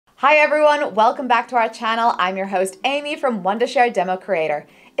Hi everyone, welcome back to our channel. I'm your host Amy from Wondershare DemoCreator.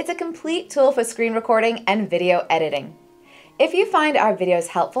 It's a complete tool for screen recording and video editing. If you find our videos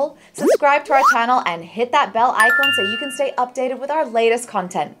helpful, subscribe to our channel and hit that bell icon so you can stay updated with our latest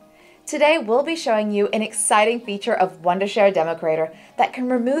content. Today we'll be showing you an exciting feature of Wondershare DemoCreator that can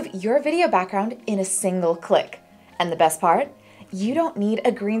remove your video background in a single click. And the best part? You don't need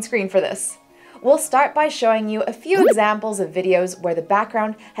a green screen for this. We'll start by showing you a few examples of videos where the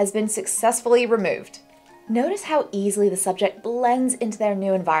background has been successfully removed. Notice how easily the subject blends into their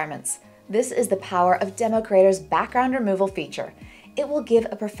new environments. This is the power of DemoCreator's background removal feature. It will give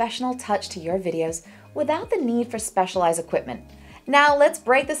a professional touch to your videos without the need for specialized equipment. Now let's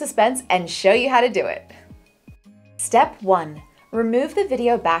break the suspense and show you how to do it. Step 1. Remove the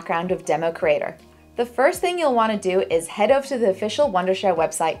video background of DemoCreator. The first thing you'll want to do is head over to the official Wondershare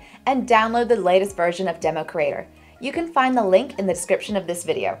website and download the latest version of DemoCreator. You can find the link in the description of this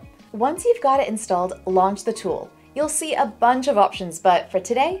video. Once you've got it installed, launch the tool. You'll see a bunch of options, but for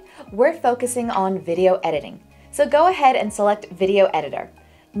today, we're focusing on video editing. So go ahead and select Video Editor.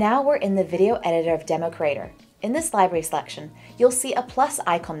 Now we're in the Video Editor of DemoCreator. In this library selection, you'll see a plus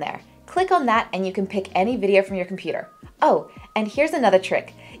icon there. Click on that and you can pick any video from your computer. Oh, and here's another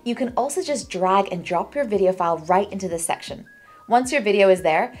trick. You can also just drag and drop your video file right into this section. Once your video is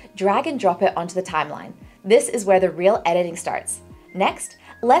there, drag and drop it onto the timeline. This is where the real editing starts. Next,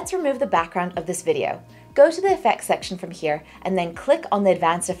 let's remove the background of this video. Go to the Effects section from here and then click on the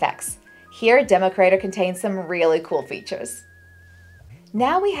Advanced Effects. Here, DemoCreator contains some really cool features.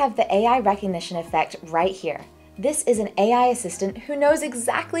 Now we have the AI recognition effect right here. This is an AI assistant who knows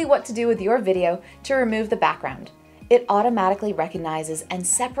exactly what to do with your video to remove the background. It automatically recognizes and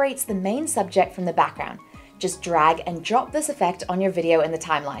separates the main subject from the background. Just drag and drop this effect on your video in the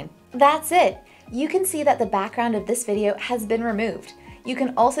timeline. That's it! You can see that the background of this video has been removed. You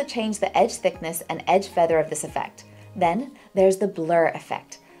can also change the edge thickness and edge feather of this effect. Then there's the blur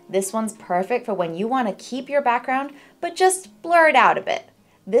effect. This one's perfect for when you want to keep your background, but just blur it out a bit.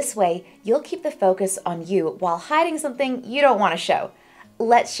 This way, you'll keep the focus on you while hiding something you don't want to show.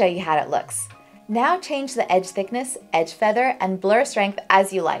 Let's show you how it looks. Now change the edge thickness, edge feather, and blur strength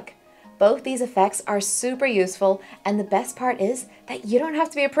as you like. Both these effects are super useful, and the best part is that you don't have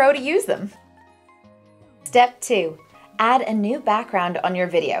to be a pro to use them. Step 2. Add a new background on your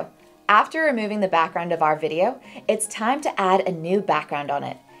video. After removing the background of our video, it's time to add a new background on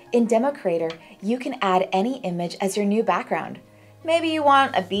it. In DemoCreator, you can add any image as your new background. Maybe you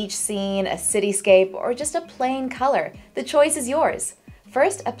want a beach scene, a cityscape, or just a plain color. The choice is yours.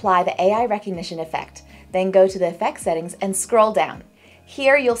 First, apply the AI recognition effect, then go to the effects settings and scroll down.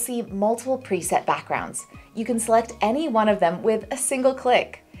 Here you'll see multiple preset backgrounds. You can select any one of them with a single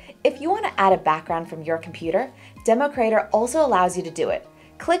click. If you want to add a background from your computer, DemoCreator also allows you to do it.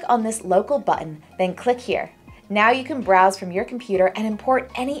 Click on this local button, then click here. Now you can browse from your computer and import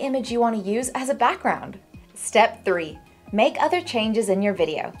any image you want to use as a background. Step 3. Make other changes in your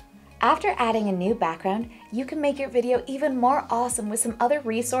video. After adding a new background, you can make your video even more awesome with some other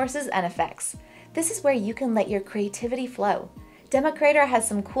resources and effects. This is where you can let your creativity flow. DemoCreator has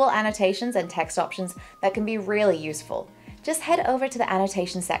some cool annotations and text options that can be really useful. Just head over to the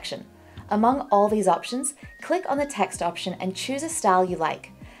annotation section. Among all these options, click on the text option and choose a style you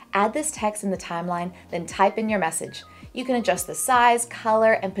like. Add this text in the timeline, then type in your message. You can adjust the size,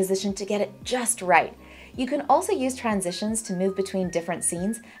 color, and position to get it just right. You can also use transitions to move between different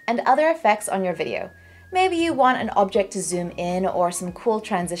scenes and other effects on your video. Maybe you want an object to zoom in or some cool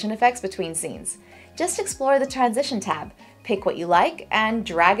transition effects between scenes. Just explore the Transition tab, pick what you like, and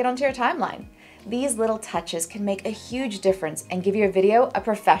drag it onto your timeline. These little touches can make a huge difference and give your video a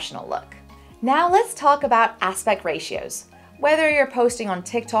professional look. Now let's talk about aspect ratios. Whether you're posting on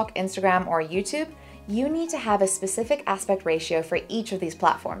TikTok, Instagram, or YouTube, you need to have a specific aspect ratio for each of these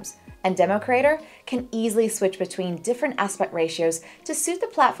platforms. And DemoCreator can easily switch between different aspect ratios to suit the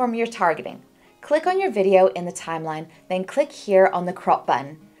platform you're targeting. Click on your video in the timeline, then click here on the crop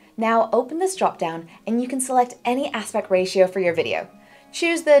button. Now open this drop-down and you can select any aspect ratio for your video.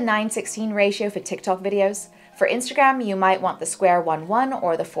 Choose the 9:16 ratio for TikTok videos. For Instagram, you might want the square 1:1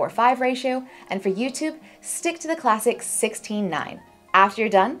 or the 4:5 ratio, and for YouTube, stick to the classic 16:9. After you're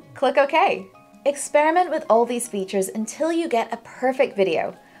done, click OK. Experiment with all these features until you get a perfect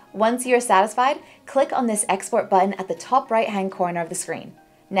video. Once you're satisfied, click on this export button at the top right-hand corner of the screen.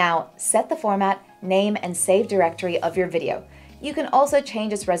 Now, set the format, name, and save directory of your video. You can also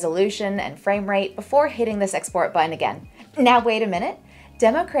change its resolution and frame rate before hitting this export button again. Now wait a minute.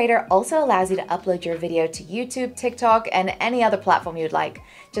 DemoCreator also allows you to upload your video to YouTube, TikTok, and any other platform you'd like.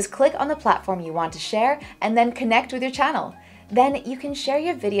 Just click on the platform you want to share and then connect with your channel. Then you can share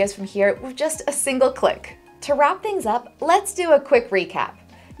your videos from here with just a single click. To wrap things up, let's do a quick recap.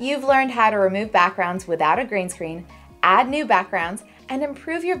 You've learned how to remove backgrounds without a green screen, add new backgrounds, and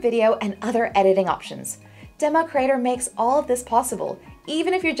improve your video and other editing options. DemoCreator makes all of this possible,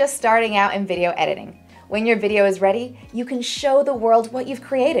 even if you're just starting out in video editing. When your video is ready, you can show the world what you've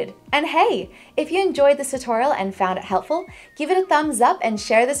created. And hey, if you enjoyed this tutorial and found it helpful, give it a thumbs up and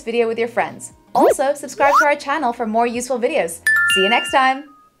share this video with your friends. Also, subscribe to our channel for more useful videos. See you next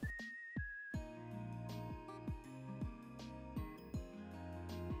time!